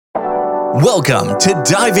Welcome to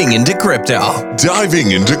Diving into Crypto,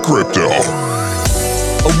 Diving into Crypto.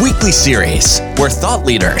 a weekly series where thought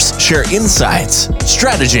leaders share insights,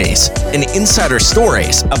 strategies, and insider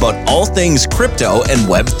stories about all things crypto and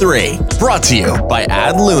Web3. Brought to you by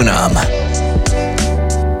Ad Lunam.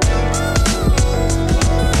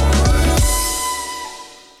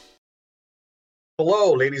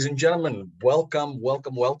 Hello, ladies and gentlemen. Welcome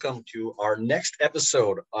to our next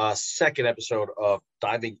episode, our second episode of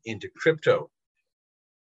Diving into Crypto.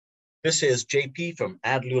 This is JP from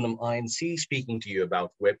Ad Lunam INC speaking to you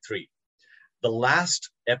about Web3. The last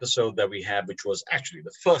episode that we had, which was actually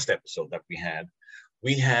the first episode that we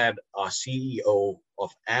had our CEO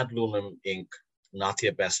of Ad Lunam Inc.,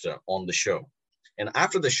 Nathya Bester, on the show. And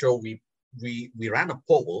after the show, we ran a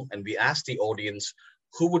poll and we asked the audience,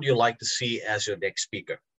 who would you like to see as your next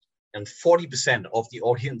speaker? And 40% of the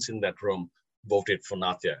audience in that room voted for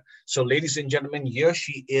Nathya. So ladies and gentlemen, here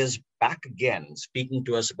she is back again, speaking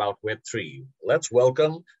to us about Web3. Let's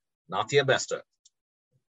welcome Nathya Bester.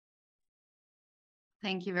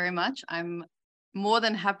 Thank you very much. I'm more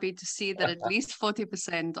than happy to see that at least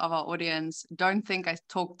 40% of our audience don't think I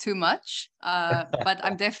talk too much, but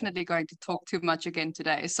I'm definitely going to talk too much again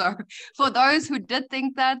today. So for those who did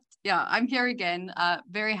think that, yeah, I'm here again.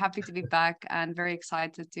 Very happy to be back and very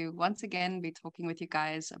excited to once again be talking with you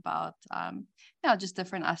guys about just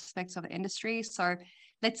different aspects of the industry. So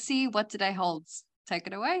let's see what today holds. Take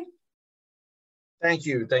it away. Thank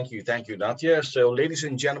you, Nathya. So ladies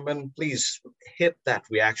and gentlemen, please hit that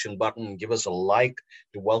reaction button, give us a like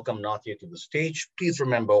to welcome Nathya to the stage. Please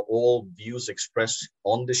remember, all views expressed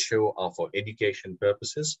on the show are for education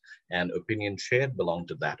purposes and opinions shared belong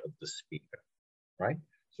to that of the speaker, right?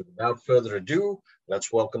 So without further ado,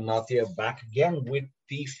 let's welcome Nathya back again with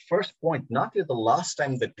the first point. Nathya, the last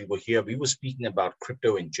time that we were here, we were speaking about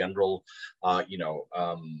crypto in general,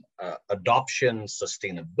 adoption,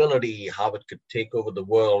 sustainability, how it could take over the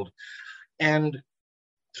world. And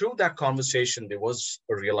through that conversation, there was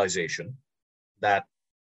a realization that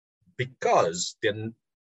because then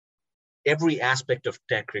every aspect of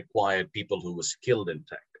tech required people who were skilled in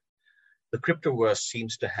tech, the cryptoverse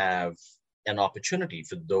seems to have an opportunity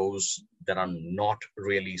for those that are not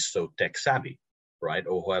really so tech savvy, right?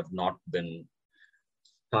 Or who have not been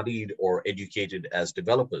studied or educated as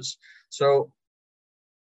developers. So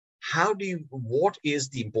what is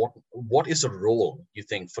a role you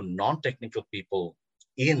think for non-technical people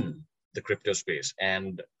in the crypto space,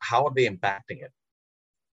 and how are they impacting it?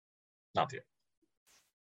 Nathya.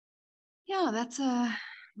 Yeah, that's a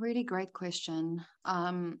really great question.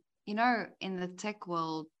 In the tech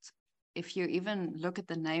world, if you even look at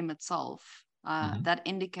the name itself, that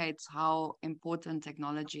indicates how important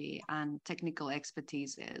technology and technical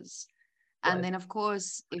expertise is. Right. And then, of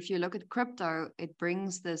course, if you look at crypto, it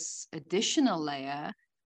brings this additional layer,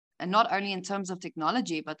 and not only in terms of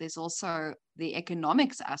technology, but there's also the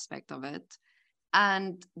economics aspect of it.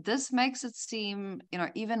 And this makes it seem,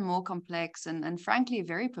 even more complex and frankly,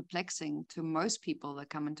 very perplexing to most people that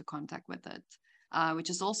come into contact with it. Which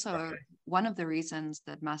is also one of the reasons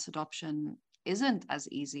that mass adoption isn't as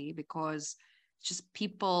easy, because just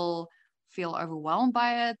people feel overwhelmed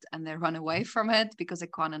by it and they run away from it because they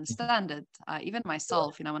can't understand it. Even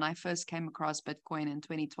myself, when I first came across Bitcoin in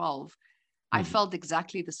 2012, I felt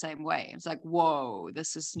exactly the same way. It's like, whoa,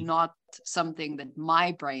 this is not something that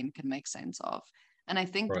my brain can make sense of. And I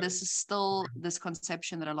think this is still this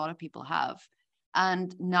conception that a lot of people have.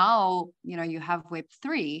 And now, you have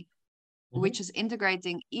Web3, which is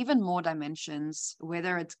integrating even more dimensions,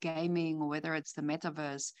 whether it's gaming or whether it's the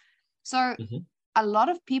metaverse. So a lot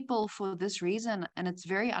of people, for this reason, and it's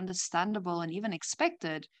very understandable and even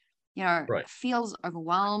expected, feels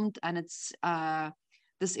overwhelmed, and it's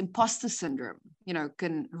this imposter syndrome,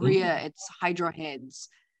 can rear its hydra heads.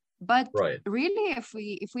 But really, if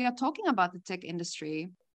we are talking about the tech industry,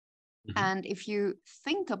 and if you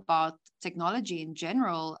think about technology in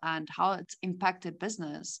general and how it's impacted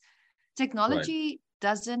business, technology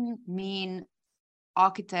doesn't mean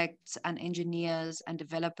architects and engineers and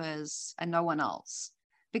developers and no one else,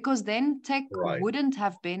 because then tech wouldn't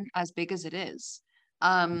have been as big as it is.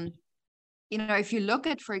 If you look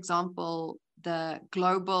at, for example, the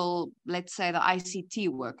global, let's say the ICT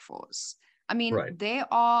workforce, there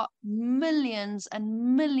are millions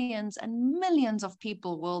and millions and millions of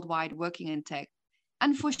people worldwide working in tech.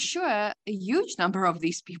 And for sure, a huge number of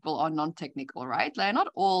these people are non-technical, right? They're not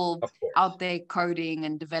all out there coding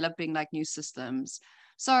and developing like new systems.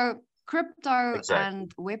 So crypto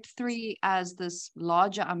and Web3 as this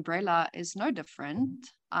larger umbrella is no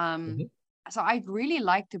different. So I'd really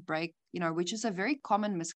like to break, which is a very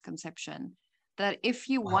common misconception, that if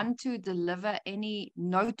you Wow. want to deliver any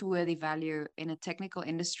noteworthy value in a technical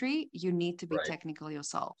industry, you need to be Right. technical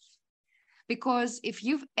yourself. Because if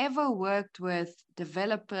you've ever worked with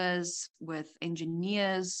developers, with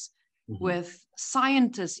engineers, Mhm. with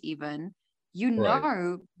scientists, even, you Right.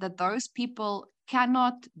 know that those people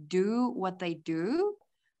cannot do what they do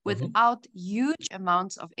Mhm. without huge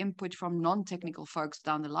amounts of input from non-technical folks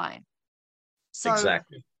down the line. So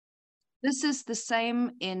Exactly. this is the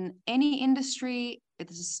same in any industry.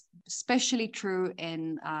 It is especially true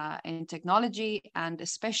in technology, and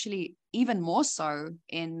especially even more so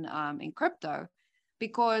in crypto,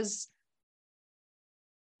 because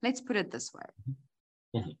let's put it this way: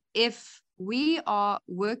 Mhm. if we are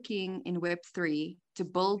working in Web3 to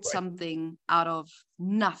build Right. something out of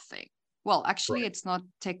nothing, well, actually, Right. it's not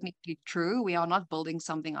technically true. We are not building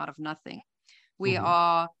something out of nothing. We Mhm.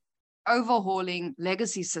 are overhauling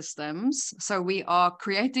legacy systems. So we are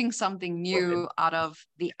creating something Right. new out of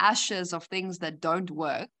the ashes of things that don't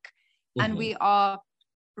work. And Mhm. we are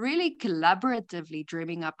really collaboratively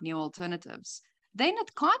dreaming up new alternatives. Then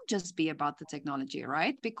it can't just be about the technology,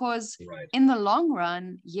 right? Because Right. in the long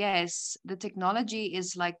run, yes, the technology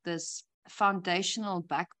is like this foundational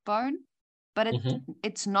backbone, but Mhm.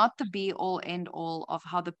 it's not the be all end all of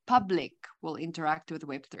how the public will interact with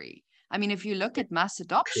Web3. I mean, if you look at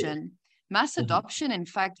True. mass Mhm. adoption, in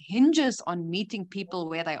fact, hinges on meeting people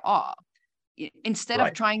where they are. Instead of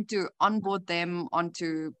Right. trying to onboard them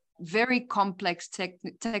onto very complex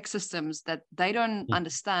tech systems that they don't Mhm.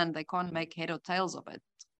 understand, they can't make head or tails of it.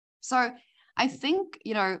 So I think,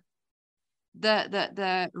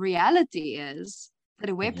 the reality is that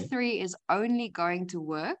Mhm. Web3 is only going to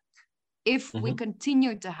work if we Mhm.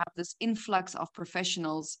 continue to have this influx of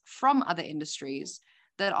professionals from other industries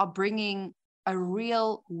that are bringing a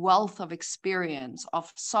real wealth of experience,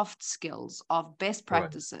 of soft skills, of best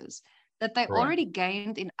Right. practices that they Right. already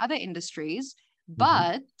gained in other industries, Mhm.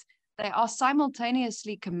 but they are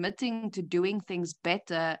simultaneously committing to doing things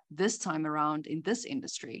better this time around in this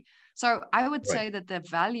industry. So I would Right. say that the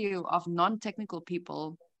value of non-technical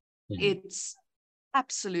people, Mhm. it's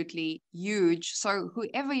absolutely huge. So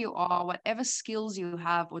whoever you are, whatever skills you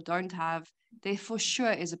have or don't have, there for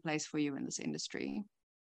sure is a place for you in this industry.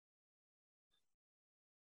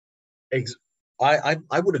 Ex-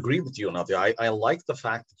 I would agree with you, Nadia. I like the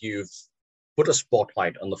fact that you've put a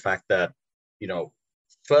spotlight on the fact that, you know,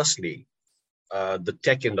 firstly, the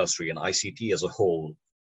tech industry and ICT as a whole,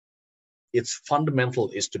 its fundamental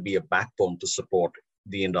is to be a backbone to support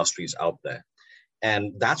the industries out there.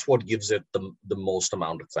 And that's what gives it the most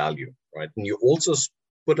amount of value, right? And you also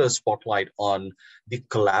put a spotlight on the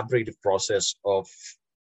collaborative process of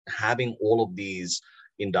having all of these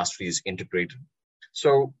industries integrated.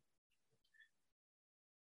 So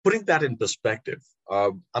putting that in perspective,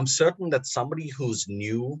 I'm certain that somebody who's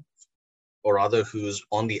new or other who's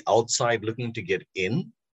on the outside looking to get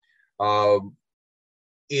in uh,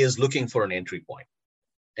 is looking for an entry point.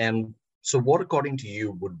 And so, what, according to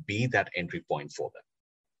you, would be that entry point for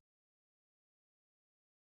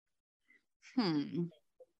Hmm.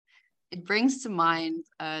 It brings to mind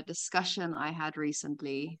a discussion I had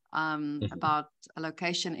recently them? Mhm. about a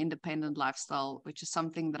location independent lifestyle, which is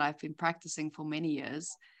something that I've been practicing for many years.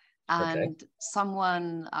 Okay. And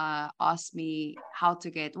someone asked me how to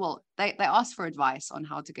get, well, they asked for advice on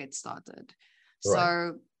how to get started. Right.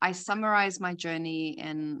 So I summarized my journey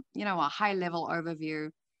in, a high level overview.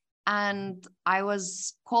 And I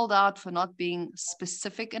was called out for not being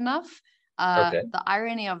specific enough. Okay. The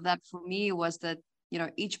irony of that for me was that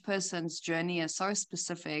each person's journey is so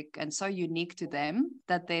specific and so unique to them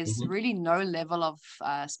that there's Mhm. really no level of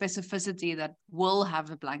specificity that will have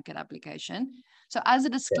a blanket application. So as a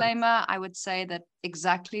Right. disclaimer, I would say that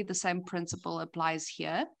exactly the same principle applies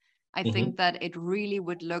here. I Mhm. think that it really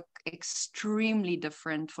would look extremely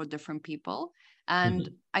different for different people. And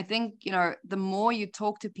Mhm. I think, the more you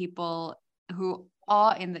talk to people who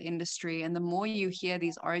are in the industry and the more you hear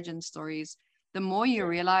these origin stories, the more you Yeah.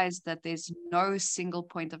 realize that there's no single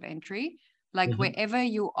point of entry. Like Mhm. wherever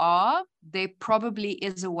you are, there probably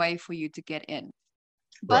is a way for you to get in.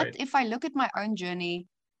 But Right. if I look at my own journey,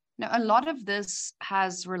 a lot of this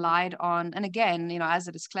has relied on, and again, as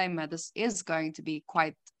a disclaimer, this is going to be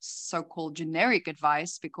quite so-called generic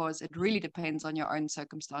advice because it really depends on your own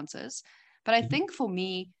circumstances. But I Mhm. think for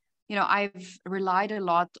me, I've relied a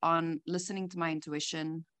lot on listening to my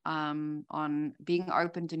intuition, on being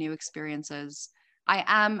open to new experiences. I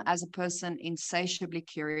am, as a person, insatiably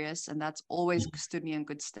curious, and that's always Mhm. stood me in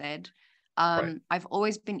good stead. Right. I've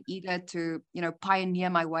always been eager to, pioneer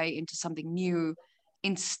my way into something new.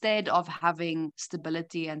 instead of having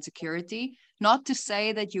stability and security. Not to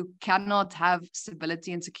say that you cannot have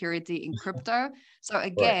stability and security in crypto. So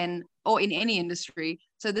again, or in any industry.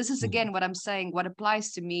 So this is again what I'm saying, what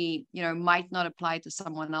applies to me, might not apply to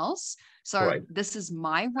someone else. So this is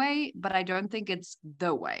my way, but I don't think it's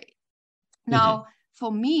the way. Now,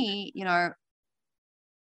 for me,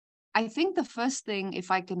 I think the first thing,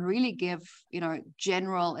 if I can really give,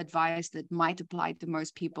 general advice that might apply to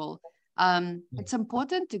most people, it's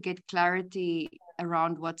important to get clarity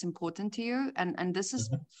around what's important to you. And this is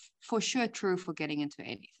for sure true for getting into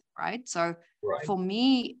anything, right? So for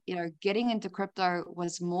me, getting into crypto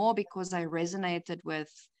was more because I resonated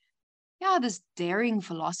with, this daring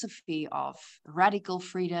philosophy of radical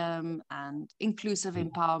freedom and inclusive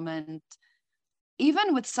empowerment,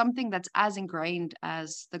 even with something that's as ingrained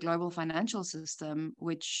as the global financial system,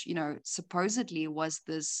 which, supposedly was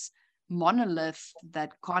this monolith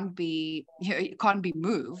that can't be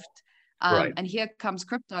moved. And here comes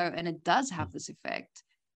crypto, and it does have this effect.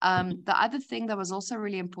 The other thing that was also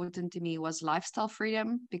really important to me was lifestyle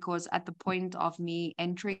freedom, because at the point of me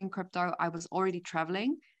entering crypto, I was already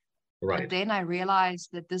traveling. But then I realized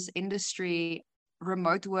that this industry,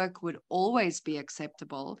 remote work would always be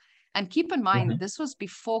acceptable. And keep in mind, this was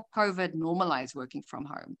before COVID normalized working from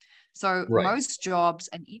home. So most jobs,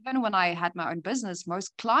 and even when I had my own business,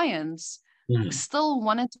 most clients still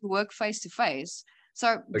wanted to work face to face.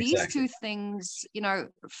 So these two things,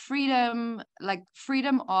 freedom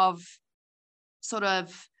of sort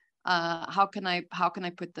of, how can I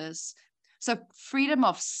put this? So freedom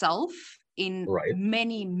of self in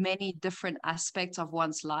many, many different aspects of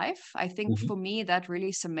one's life. I think for me, that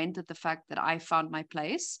really cemented the fact that I found my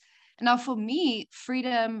place. Now, for me,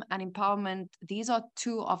 freedom and empowerment, these are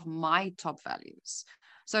two of my top values.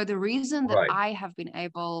 So the reason that I have been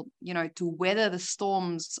able, to weather the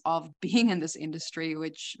storms of being in this industry,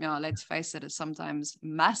 which, let's face it, is sometimes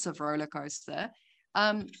massive roller coaster,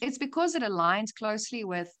 it's because it aligns closely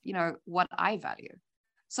with, what I value.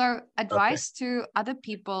 So advice to other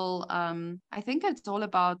people, I think it's all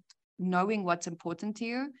about knowing what's important to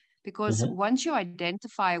you. Because once you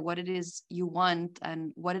identify what it is you want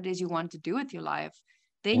and what it is you want to do with your life,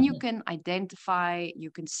 then you can identify,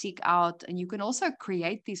 you can seek out, and you can also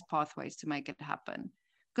create these pathways to make it happen.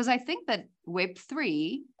 Because I think that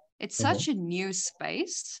Web3, it's such a new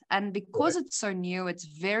space. And because it's so new, it's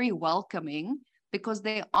very welcoming, because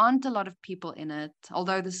there aren't a lot of people in it,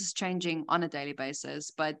 although this is changing on a daily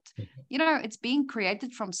basis. But, it's being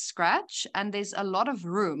created from scratch, and there's a lot of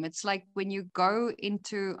room. It's like when you go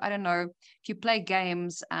into, I don't know, if you play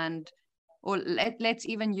games or let's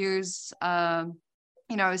even use, a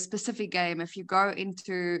specific game. If you go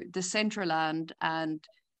into Decentraland and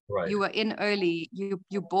you were in early,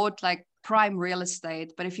 you bought like prime real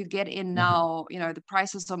estate, but if you get in now, the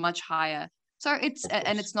prices are much higher. So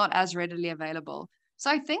it's not as readily available. So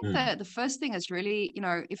I think that the first thing is really,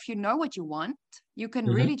 if you know what you want, you can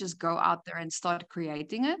really just go out there and start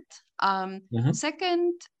creating it.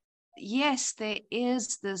 Second, yes, there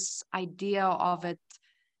is this idea of it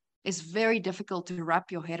is very difficult to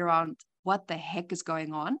wrap your head around what the heck is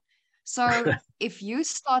going on. So if you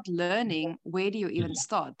start learning, where do you even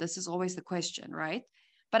start? This is always the question, right?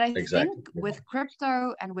 But I think with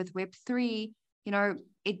crypto and with Web3,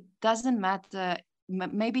 it doesn't matter.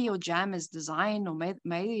 Maybe your jam is design, or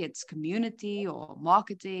maybe it's community or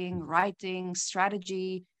marketing, writing,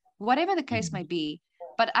 strategy, whatever the case may be.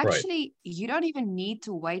 But actually, you don't even need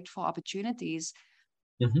to wait for opportunities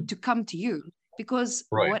to come to you. Because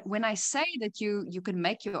when I say that you can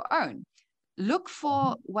make your own, look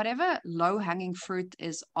for whatever low-hanging fruit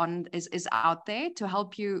is out there to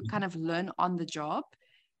help you kind of learn on the job.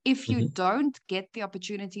 If you don't get the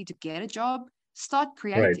opportunity to get a job, start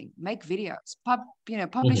creating, make videos,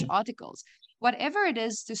 publish articles, whatever it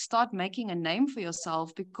is, to start making a name for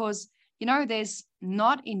yourself, because, there's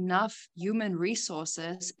not enough human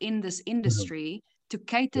resources in this industry to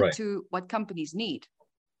cater to what companies need.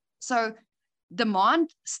 So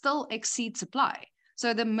demand still exceeds supply.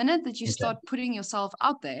 So the minute that you start putting yourself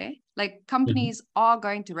out there, like, companies are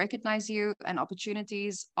going to recognize you, and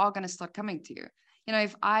opportunities are going to start coming to you.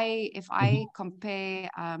 If I compare,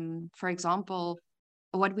 for example,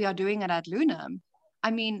 what we are doing at Adlunum, I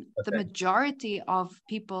mean, the majority of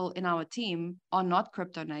people in our team are not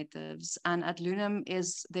crypto natives, and Adlunum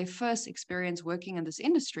is their first experience working in this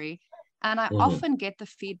industry. And I often get the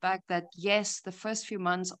feedback that, yes, the first few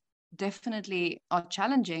months definitely are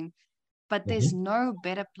challenging, but there's no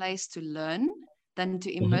better place to learn than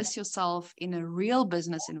to immerse yourself in a real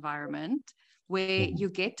business environment, where you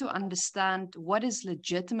get to understand what is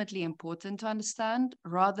legitimately important to understand,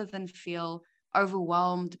 rather than feel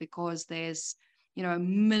overwhelmed because there's, a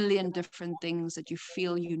million different things that you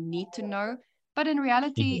feel you need to know. But in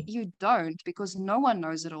reality, you don't, because no one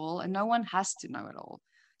knows it all and no one has to know it all.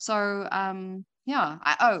 So, yeah,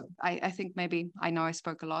 I think maybe I know I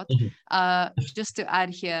spoke a lot. Just to add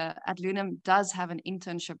here, Adlunem does have an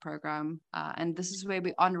internship program, and this is where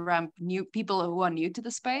we on-ramp new people who are new to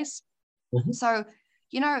the space. So,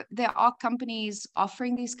 there are companies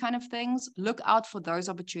offering these kind of things. Look out for those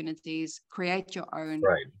opportunities, create your own.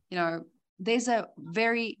 Right. There's a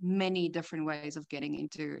very many different ways of getting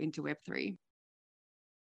into Web3.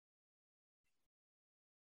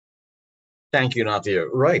 Thank you, Nadia.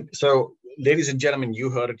 Right. So, ladies and gentlemen, you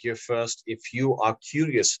heard it here first. If you are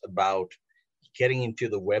curious about getting into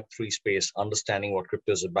the Web3 space, understanding what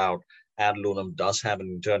crypto is about, Adlunem does have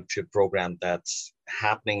an internship program that's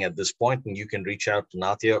happening at this point, and you can reach out to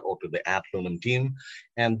Nadia or to the Adlunem team,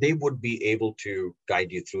 and they would be able to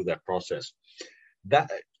guide you through that process.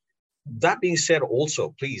 That being said,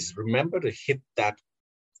 also, please remember to hit that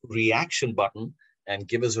reaction button and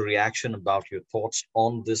give us a reaction about your thoughts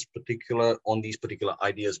on these particular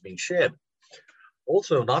ideas being shared.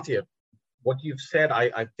 Also, Nadia, what you've said,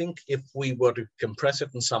 I think if we were to compress it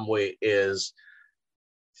in some way, is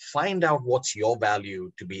find out what's your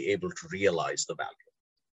value to be able to realize the value.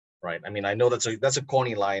 Right. I mean, I know that's a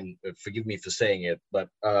corny line. Forgive me for saying it, but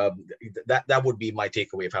that would be my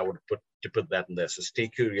takeaway if I were to put that in there. So stay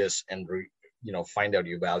curious and find out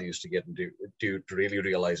your values to get into to really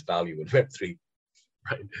realize value in Web3.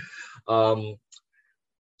 Right.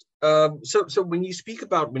 So when you speak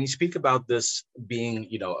about this being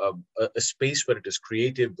a space where it is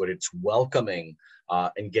creative, where it's welcoming,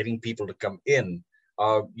 and getting people to come in,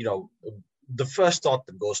 the first thought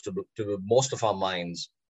that goes to most of our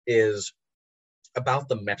minds is about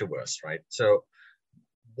the metaverse, right? So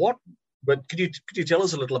but could you tell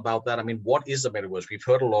us a little about that? I mean, what is the metaverse? We've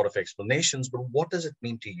heard a lot of explanations, but what does it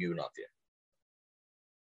mean to you, Nadia?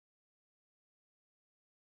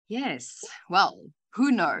 Yes, well, who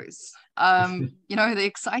knows? The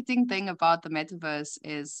exciting thing about the metaverse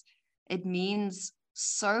is it means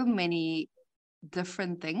so many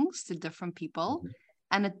different things to different people,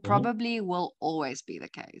 and it probably will always be the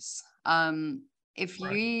case. If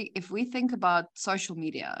we think about social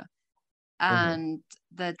media and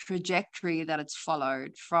the trajectory that it's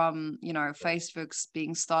followed from, Facebook's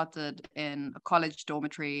being started in a college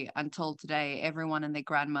dormitory until today, everyone and their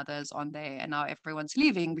grandmother's on there, and now everyone's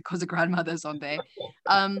leaving because the grandmother's on there.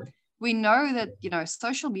 We know that,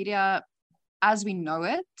 social media as we know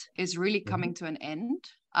it is really coming to an end.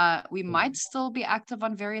 We might still be active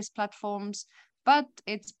on various platforms, but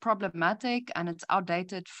it's problematic and it's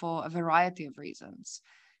outdated for a variety of reasons.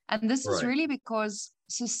 And this is really because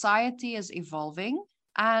society is evolving,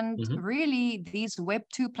 and really these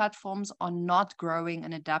Web2 platforms are not growing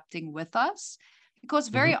and adapting with us, because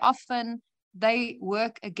very often they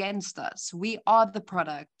work against us. We are the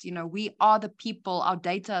product, we are the people, our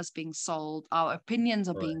data is being sold, our opinions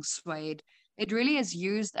are being swayed. It really is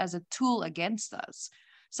used as a tool against us.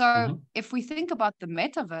 So if we think about the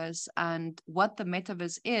metaverse and what the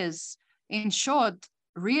metaverse is, in short,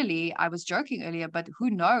 really, I was joking earlier, but who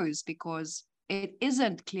knows, because it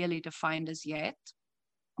isn't clearly defined as yet.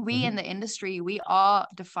 We in the industry, we are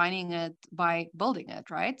defining it by building it,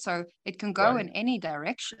 right? So it can go in any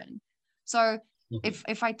direction. So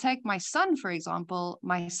if I take my son, for example,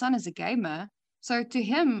 my son is a gamer. So to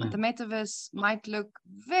him, the metaverse might look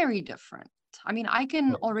very different. I mean, I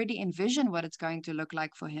can already envision what it's going to look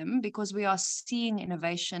like for him, because we are seeing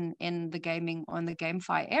innovation in the gaming or in the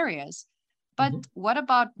GameFi areas. But what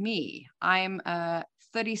about me? I'm a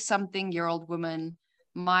 30-something-year-old woman.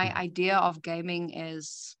 My idea of gaming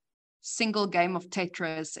is single game of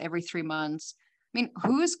Tetris every 3 months. I mean,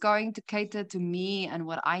 who's going to cater to me and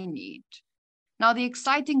what I need? Now, the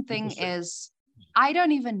exciting thing is I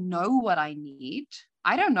don't even know what I need.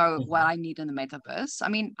 I don't know what I need in the metaverse. I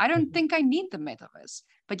mean, I don't think I need the metaverse.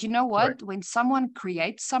 But you know what? When someone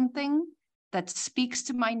creates something that speaks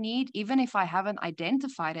to my need, even if I haven't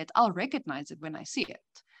identified it, I'll recognize it when I see it.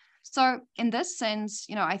 So in this sense,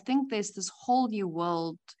 I think there's this whole new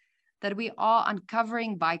world that we are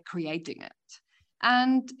uncovering by creating it.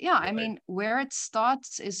 And I mean, where it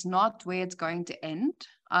starts is not where it's going to end.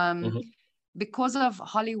 Because of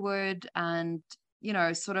Hollywood and,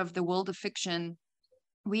 sort of the world of fiction,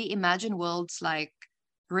 we imagine worlds like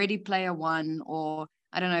Ready Player One, or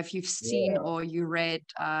I don't know if you've seen or you read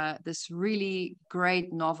this really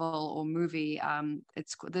great novel or movie.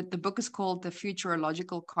 It's the book is called The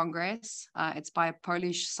Futurological Congress. It's by a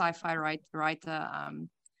Polish sci-fi writer,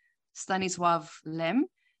 Stanisław Lem.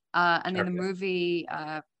 And in the movie,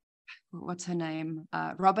 what's her name?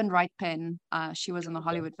 Robin Wright Penn. She was in the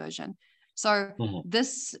Hollywood version. So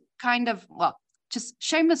this kind of, well, just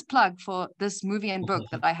shameless plug for this movie and book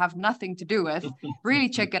that I have nothing to do with. Really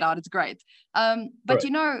check it out. It's great. But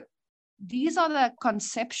these are the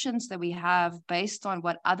conceptions that we have based on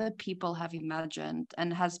what other people have imagined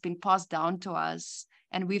and has been passed down to us,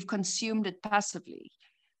 and we've consumed it passively.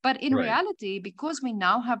 But in reality, because we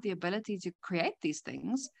now have the ability to create these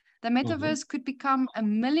things, the metaverse could become a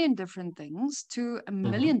million different things to a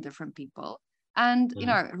million different people. And,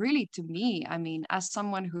 really to me, I mean, as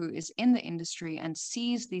someone who is in the industry and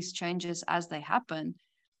sees these changes as they happen,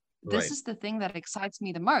 this is the thing that excites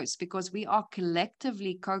me the most, because we are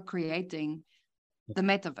collectively co-creating the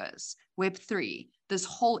metaverse, Web3, this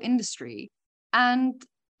whole industry, and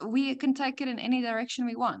we can take it in any direction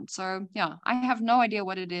we want. So yeah, I have no idea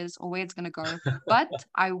what it is or where it's going to go, but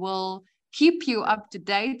I will keep you up to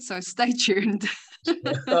date. So stay tuned.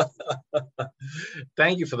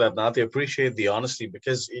 Thank you for that, Nathi. I appreciate the honesty,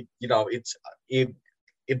 because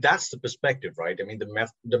if that's the perspective, right? I mean,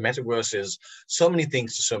 the metaverse is so many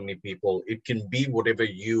things to so many people. It can be whatever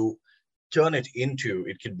you turn it into.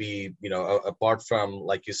 It could be, apart from,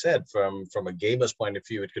 like you said, from a gamer's point of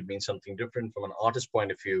view, it could mean something different from an artist's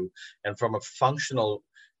point of view, and from a functional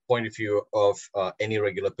point of view of any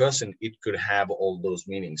regular person, it could have all those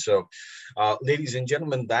meanings. So, ladies and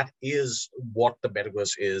gentlemen, that is what the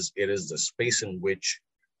metaverse is. It is the space in which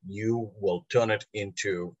you will turn it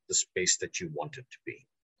into the space that you want it to be.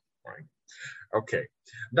 Right. Okay.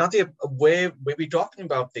 Nathi, where we're talking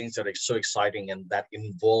about things that are so exciting and that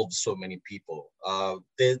involve so many people,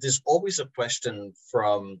 there's always a question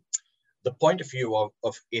from the point of view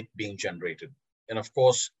of it being generated. And of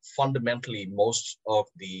course, fundamentally, most of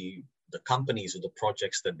the companies or the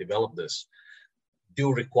projects that develop this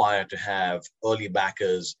do require to have early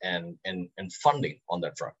backers and funding on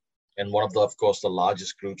that front. And one of the, of course, the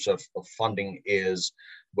largest groups of funding is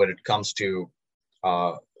when it comes to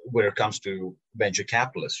venture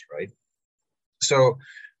capitalists, right? So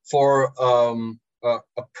for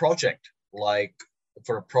a project like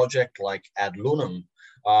Adlunem,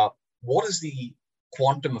 what is the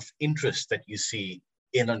quantum of interest that you see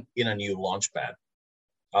in a new launchpad?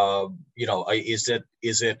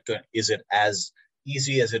 Is it as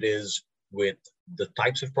easy as it is with the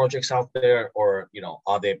types of projects out there, or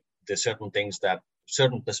are there certain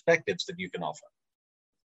perspectives that you can offer?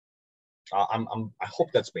 I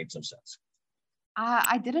hope that's made some sense.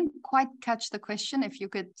 I didn't quite catch the question. If you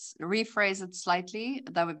could rephrase it slightly,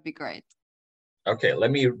 that would be great. Okay,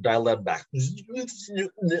 let me dial that back.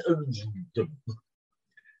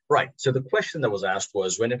 Right. So the question that was asked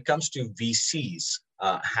was, when it comes to VCs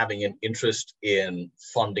having an interest in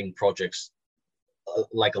funding projects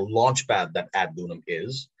like a launchpad that Adlunem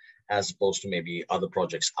is, as opposed to maybe other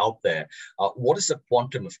projects out there, what is the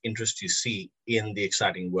quantum of interest you see in the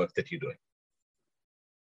exciting work that you're doing?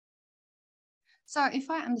 So if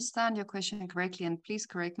I understand your question correctly, and please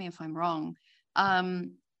correct me if I'm wrong,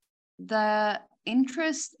 the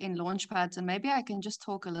interest in launchpads, and maybe I can just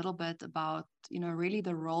talk a little bit about, really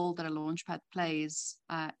the role that a launchpad plays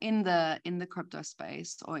in the crypto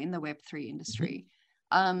space or in the Web3 industry.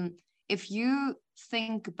 If you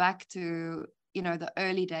think back to the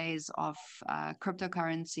early days of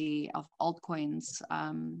cryptocurrency, of altcoins,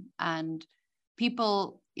 and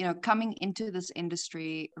people, coming into this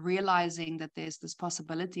industry, realizing that there's this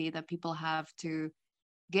possibility that people have to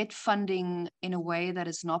get funding in a way that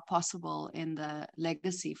is not possible in the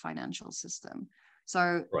legacy financial system.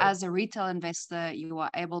 So as a retail investor, you are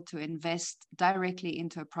able to invest directly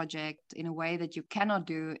into a project in a way that you cannot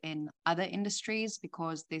do in other industries,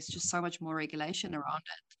 because there's just so much more regulation around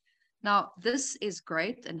it. Now, this is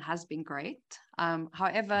great and has been great.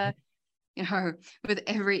 However, with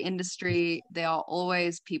every industry, there are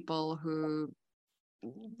always people who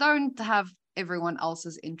don't have everyone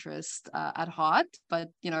else's interest at heart, but,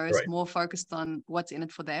 it's more focused on what's in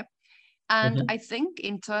it for them. And I think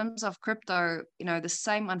in terms of crypto, the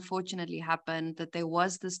same unfortunately happened, that there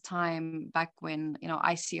was this time back when,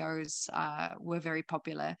 ICOs were very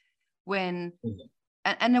popular, when,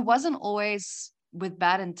 and it wasn't always with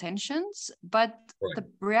bad intentions, but the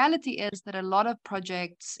reality is that a lot of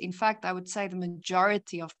projects, in fact, I would say the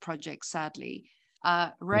majority of projects, sadly,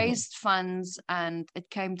 raised funds and it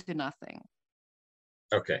came to nothing.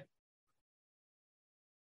 Okay.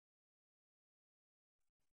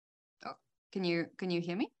 Oh, can you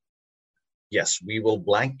hear me? Yes, we will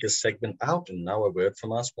blank this segment out, and now a word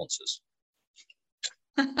from our sponsors.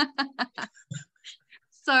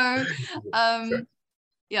 So, sure.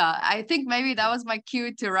 Yeah, I think maybe that was my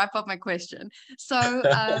cue to wrap up my question. So,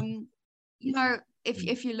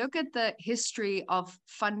 if you look at the history of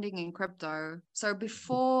funding in crypto, so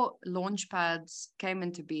before launchpads came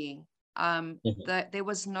into being, there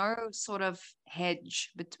was no sort of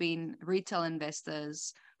hedge between retail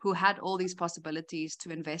investors who had all these possibilities to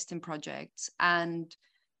invest in projects and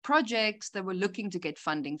projects that were looking to get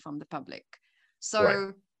funding from the public.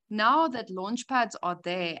 So now that launchpads are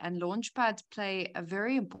there, and launchpads play a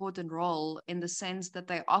very important role in the sense that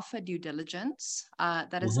they offer due diligence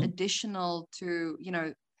that is additional to,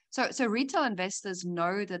 so retail investors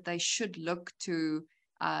know that they should look to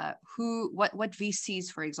what VCs,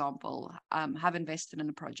 for example, have invested in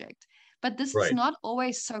a project. But this is not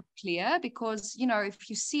always so clear because, if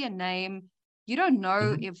you see a name, you don't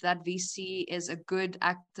know if that VC is a good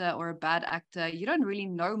actor or a bad actor. You don't really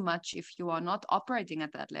know much if you are not operating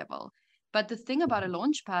at that level. But the thing about a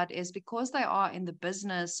launchpad is because they are in the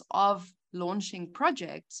business of launching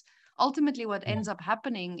projects, ultimately what ends up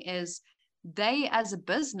happening is they as a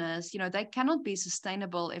business, they cannot be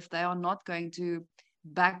sustainable if they are not going to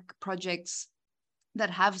back projects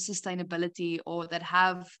that have sustainability or that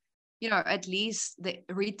have, at least the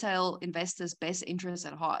retail investors' best interests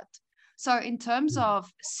at heart. So in terms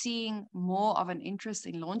of seeing more of an interest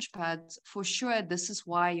in launchpads, for sure, this is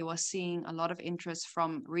why you are seeing a lot of interest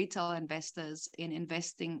from retail investors in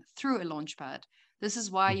investing through a launchpad. This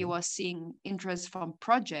is why you are seeing interest from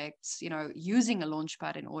projects, using a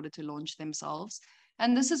launchpad in order to launch themselves.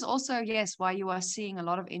 And this is also, yes, why you are seeing a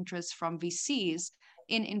lot of interest from VCs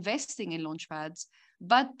in investing in launchpads.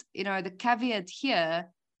 But, the caveat here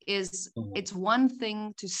is it's one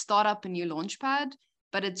thing to start up a new launchpad,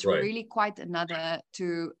 but it's really quite another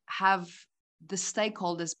to have the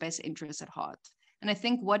stakeholders' best interests at heart. And I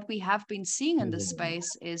think what we have been seeing in this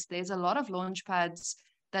space is there's a lot of launchpads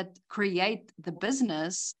that create the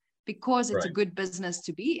business because it's a good business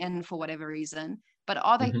to be in for whatever reason. But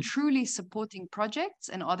are they truly supporting projects,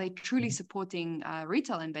 and are they truly supporting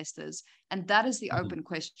retail investors? And that is the open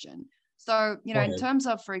question. So, in terms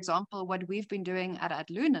of, for example, what we've been doing at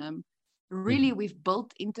Adlunum, really, we've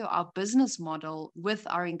built into our business model with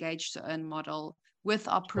our engage to earn model, with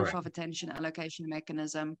our proof of attention allocation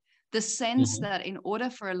mechanism, the sense that in order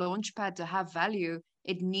for a launchpad to have value,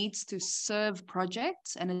 it needs to serve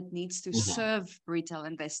projects and it needs to serve retail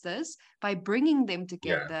investors by bringing them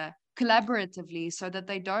together collaboratively so that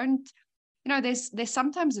they don't, there's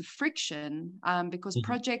sometimes a friction because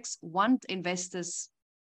projects want investors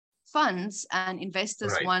funds, and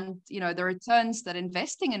investors want the returns that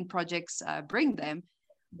investing in projects bring them,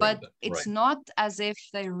 but it's not as if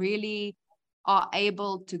they really are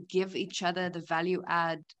able to give each other the value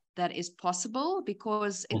add that is possible,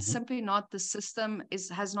 because it's simply not, the system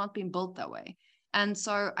has not been built that way. And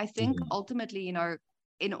so I think ultimately,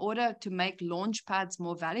 in order to make launchpads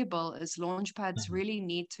more valuable, is launchpads really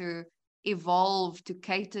need to evolve to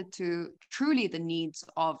cater to truly the needs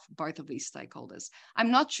of both of these stakeholders.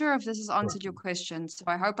 I'm not sure if this has answered your question, so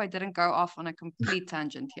I hope I didn't go off on a complete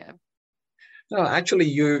tangent here. No, actually,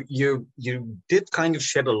 you did kind of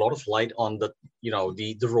shed a lot of light on the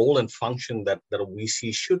the role and function that a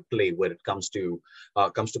VC should play when it comes to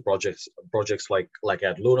projects like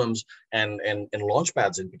Adlunum's and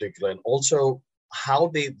launchpads in particular, and also how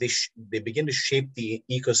they begin to shape the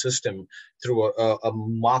ecosystem through a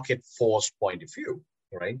market force point of view,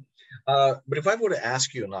 right? But if I were to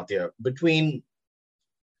ask you, Nadia, between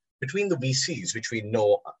the VCs, which we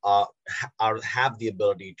know have the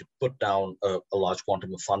ability to put down a large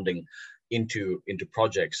quantum of funding into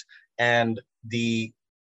projects, and the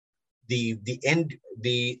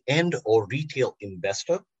end or retail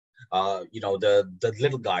investor, the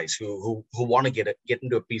little guys who want to get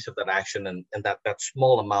into a piece of that action, and that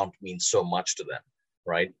small amount means so much to them,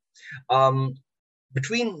 right?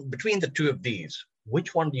 Between the two of these,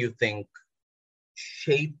 which one do you think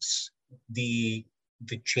shapes the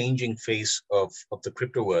changing face of the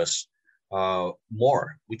cryptoverse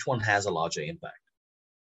more? Which one has a larger impact?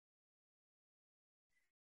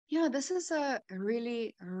 Yeah, this is a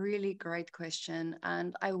really, really great question.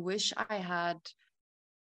 And I wish I had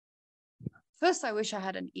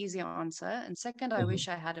an easier answer. And second, I wish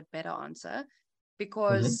I had a better answer,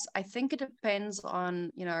 because I think it depends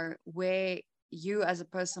on, where you as a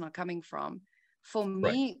person are coming from. For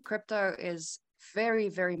me, crypto is very,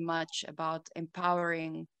 very much about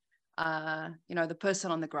empowering, the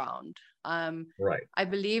person on the ground. I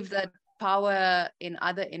believe that power in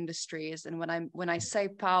other industries, and when I say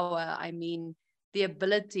power, I mean the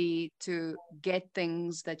ability to get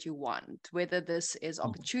things that you want, whether this is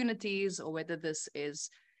opportunities or whether this is,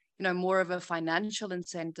 more of a financial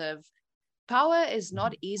incentive. Power is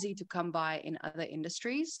not easy to come by in other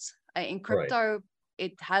industries. In crypto,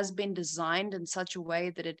 it has been designed in such a way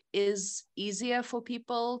that it is easier for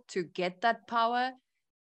people to get that power,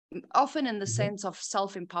 often in the sense of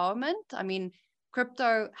self-empowerment. I mean,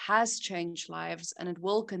 crypto has changed lives and it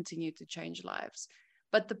will continue to change lives.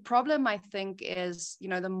 But the problem, I think, is,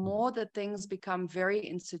 the more that things become very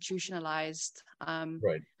institutionalized,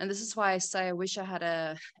 Right. and this is why I say I wish I had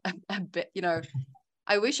a bit,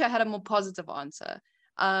 I wish I had a more positive answer.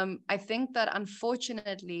 I think that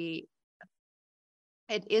unfortunately,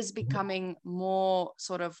 it is becoming more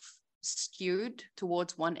sort of skewed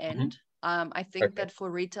towards one end. I think that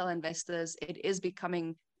for retail investors, it is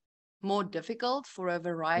becoming more difficult for a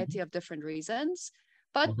variety of different reasons,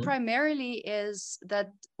 but primarily is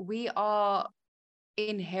that we are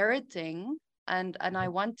inheriting, and I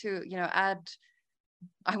want to,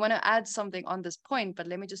 add something on this point, but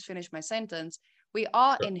let me just finish my sentence. We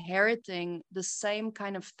are inheriting the same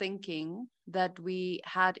kind of thinking that we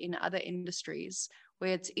had in other industries,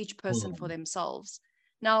 where it's each person for themselves.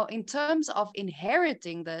 Now, in terms of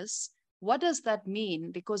inheriting this, what does that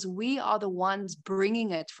mean? Because we are the ones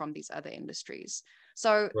bringing it from these other industries.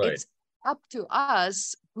 So it's up to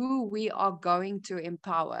us who we are going to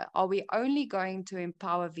empower. Are we only going to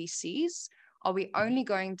empower VCs? Are we only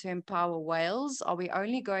going to empower whales? Are we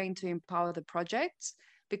only going to empower the projects?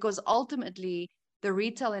 Because ultimately, the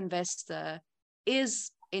retail investor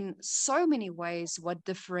is in so many ways what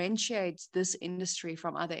differentiates this industry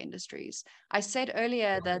from other industries. I said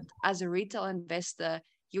earlier that as a retail investor,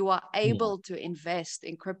 you are able to invest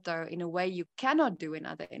in crypto in a way you cannot do in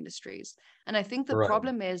other industries. And I think the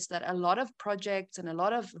problem is that a lot of projects and a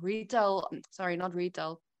lot of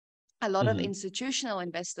a lot of institutional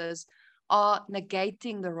investors are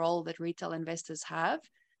negating the role that retail investors have,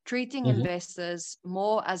 treating investors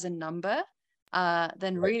more as a number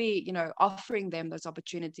than really, offering them those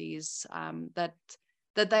opportunities that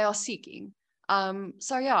they are seeking.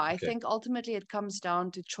 I think ultimately it comes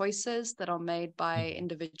down to choices that are made by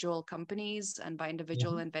individual companies and by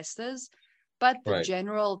individual investors. But the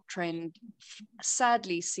general trend,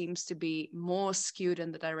 sadly, seems to be more skewed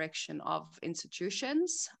in the direction of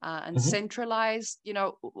institutions and centralized,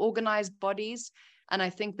 organized bodies. And I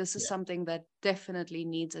think this is something that definitely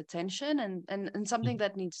needs attention and something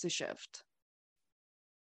that needs to shift.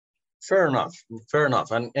 Fair enough. Fair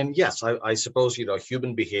enough. And yes, I suppose,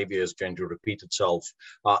 human behavior is going to repeat itself,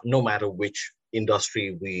 no matter which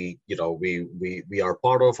industry we are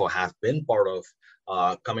part of or have been part of,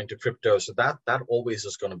 come into crypto. So that always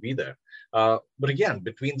is going to be there. But again,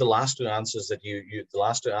 between the last two answers that the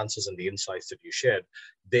last two answers and the insights that you shared,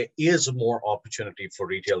 there is more opportunity for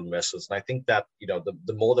retail investors. And I think that,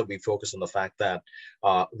 the more that we focus on the fact that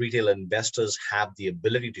retail investors have the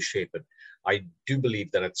ability to shape it, I do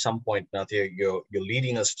believe that at some point, Natia, you're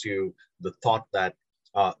leading us to the thought that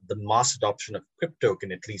the mass adoption of crypto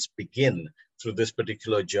can at least begin through this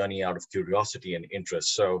particular journey out of curiosity and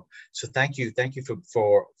interest. So thank you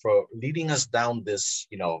for leading us down this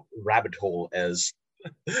rabbit hole, as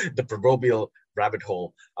the proverbial rabbit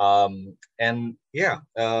hole, and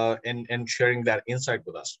sharing that insight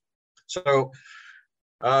with us. So.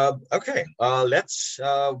 We've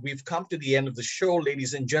come to the end of the show,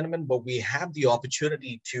 ladies and gentlemen, but we have the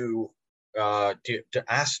opportunity to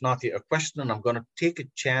ask Natia a question, and I'm going to take a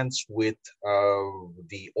chance with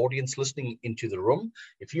the audience listening into the room.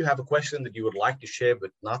 If you have a question that you would like to share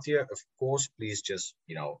with Natia, of course, please just,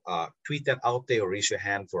 tweet that out there or raise your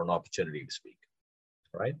hand for an opportunity to speak.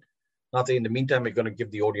 All right. Natia, in the meantime, we're going to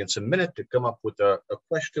give the audience a minute to come up with a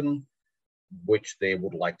question which they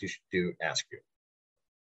would like to ask you.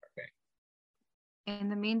 In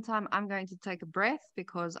the meantime, I'm going to take a breath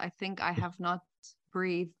because I think I have not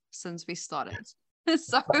breathed since we started.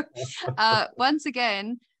 So once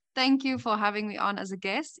again, thank you for having me on as a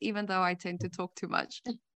guest, even though I tend to talk too much.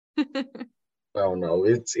 Oh, no,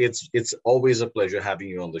 it's always a pleasure having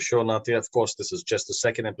you on the show, Natia. Of course, this is just the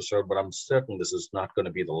second episode, but I'm certain this is not going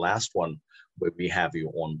to be the last one where we have you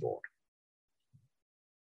on board.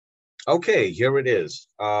 Okay, here it is.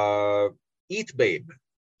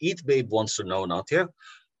 Eat Babe wants to know, Natia,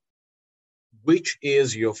 which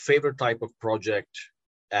is your favorite type of project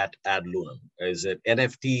at Adlumin? Is it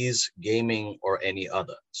NFTs, gaming, or any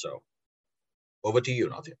other? So over to you,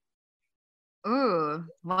 Natia. Oh,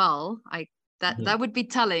 well, that would be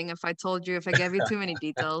telling if I told you, if I gave you too many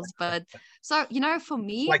details. But so, for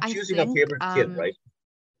me, like choosing a favorite kid, right?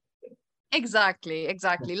 Exactly.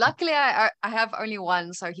 Luckily, I have only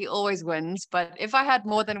one, so he always wins. But if I had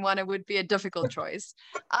more than one, it would be a difficult choice.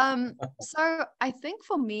 So I think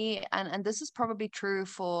for me, and this is probably true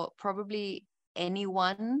for probably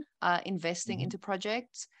anyone investing into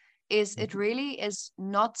projects, is it really is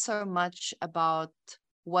not so much about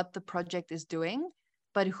what the project is doing,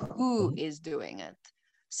 but who is doing it.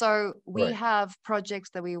 So we have projects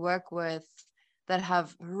that we work with that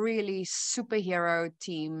have really superhero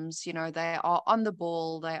teams. You know, they are on the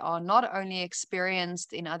ball. They are not only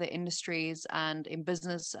experienced in other industries and in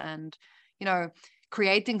business and, you know,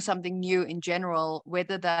 creating something new in general,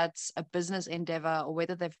 whether that's a business endeavor or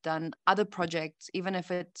whether they've done other projects, even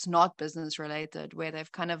if it's not business related, where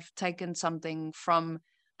they've kind of taken something from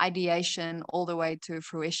ideation all the way to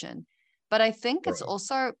fruition. But I think it's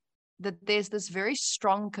also that there's this very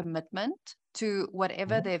strong commitment to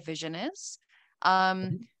whatever their vision is.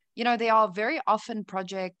 You know, there are very often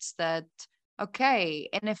projects that, okay,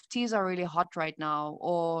 NFTs are really hot right now,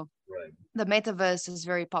 or the metaverse is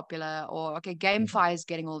very popular, or okay, GameFi is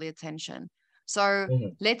getting all the attention. So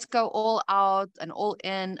let's go all out and all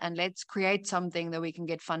in, and let's create something that we can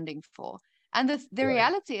get funding for. And the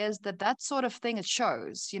reality is that sort of thing, it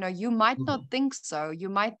shows, you know, you might not think so. You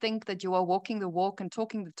might think that you are walking the walk and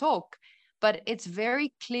talking the talk, but it's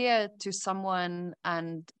very clear to someone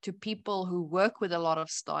and to people who work with a lot of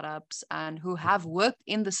startups and who have worked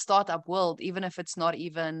in the startup world, even if it's not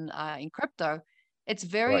even in crypto. It's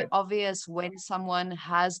very obvious when someone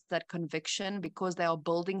has that conviction because they are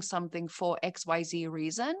building something for XYZ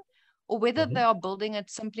reason, or whether they are building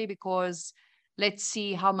it simply because let's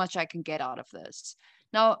see how much I can get out of this.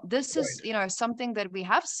 Now, this is, you know, something that we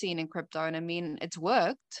have seen in crypto, and I mean, it's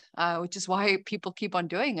worked, which is why people keep on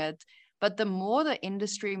doing it. But the more the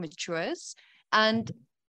industry matures, and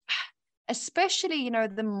especially, you know,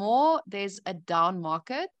 the more there's a down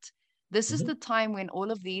market, this is the time when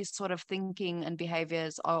all of these sort of thinking and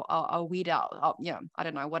behaviors are weed out. Yeah, I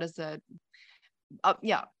don't know. What is the...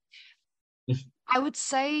 yeah. I would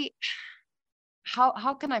say,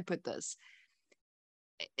 how can I put this?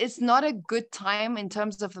 It's not a good time in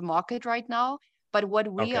terms of the market right now. But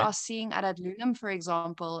what we are seeing at Adlunum, for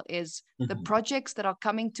example, is the projects that are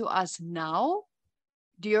coming to us now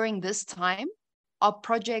during this time are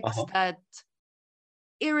projects that,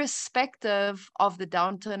 irrespective of the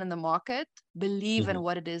downturn in the market, believe in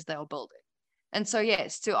what it is they are building. And so,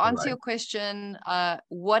 yes, to answer your question,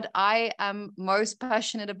 what I am most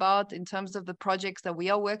passionate about in terms of the projects that we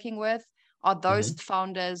are working with are those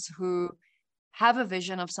founders who have a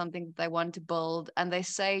vision of something that they want to build, and they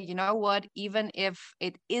say, you know what, even if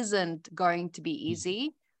it isn't going to be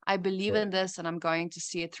easy, I believe in this and I'm going to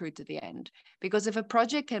see it through to the end. Because if a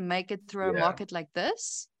project can make it through a market like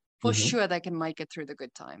this, for sure they can make it through the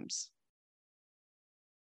good times.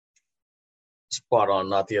 Spot on,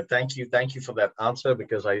 Natia. Thank you for that answer,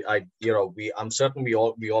 because I'm certain we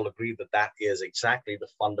all agree that is exactly the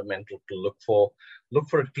fundamental to look for. Look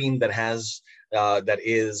for a team that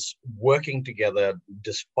is working together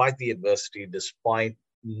despite the adversity, despite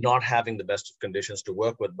not having the best of conditions to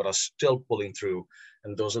work with, but are still pulling through.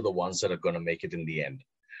 And those are the ones that are going to make it in the end.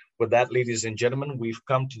 With that, ladies and gentlemen, we've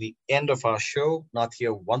come to the end of our show.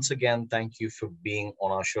 Natia, once again, thank you for being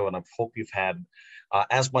on our show, and I hope you've had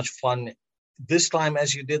as much fun this time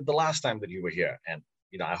as you did the last time that you were here. And,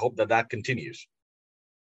 you know, I hope that continues.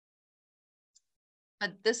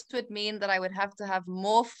 But this would mean that I would have to have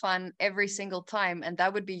more fun every single time, and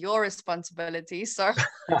that would be your responsibility. So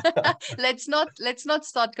let's not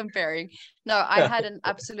start comparing. No, I had an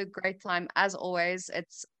absolute great time as always.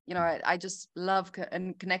 It's, you know, I just love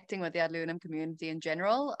connecting with the Adlunum community in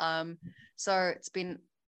general. So it's been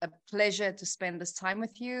a pleasure to spend this time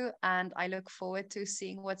with you, and I look forward to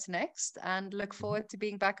seeing what's next, and look forward to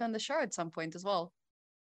being back on the show at some point as well.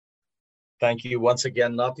 Thank you once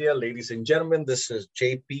again, Natia. Ladies and gentlemen, this is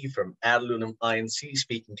JP from Adlunum INC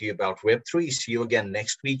speaking to you about Web3. See you again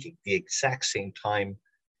next week at the exact same time.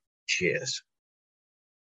 Cheers.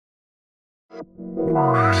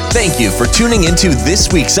 Thank you for tuning into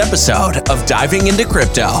this week's episode of Diving into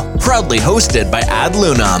Crypto, proudly hosted by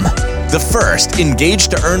Adlunum, the first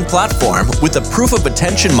engage-to-earn platform with a proof of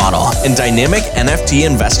attention model and dynamic NFT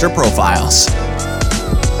investor profiles.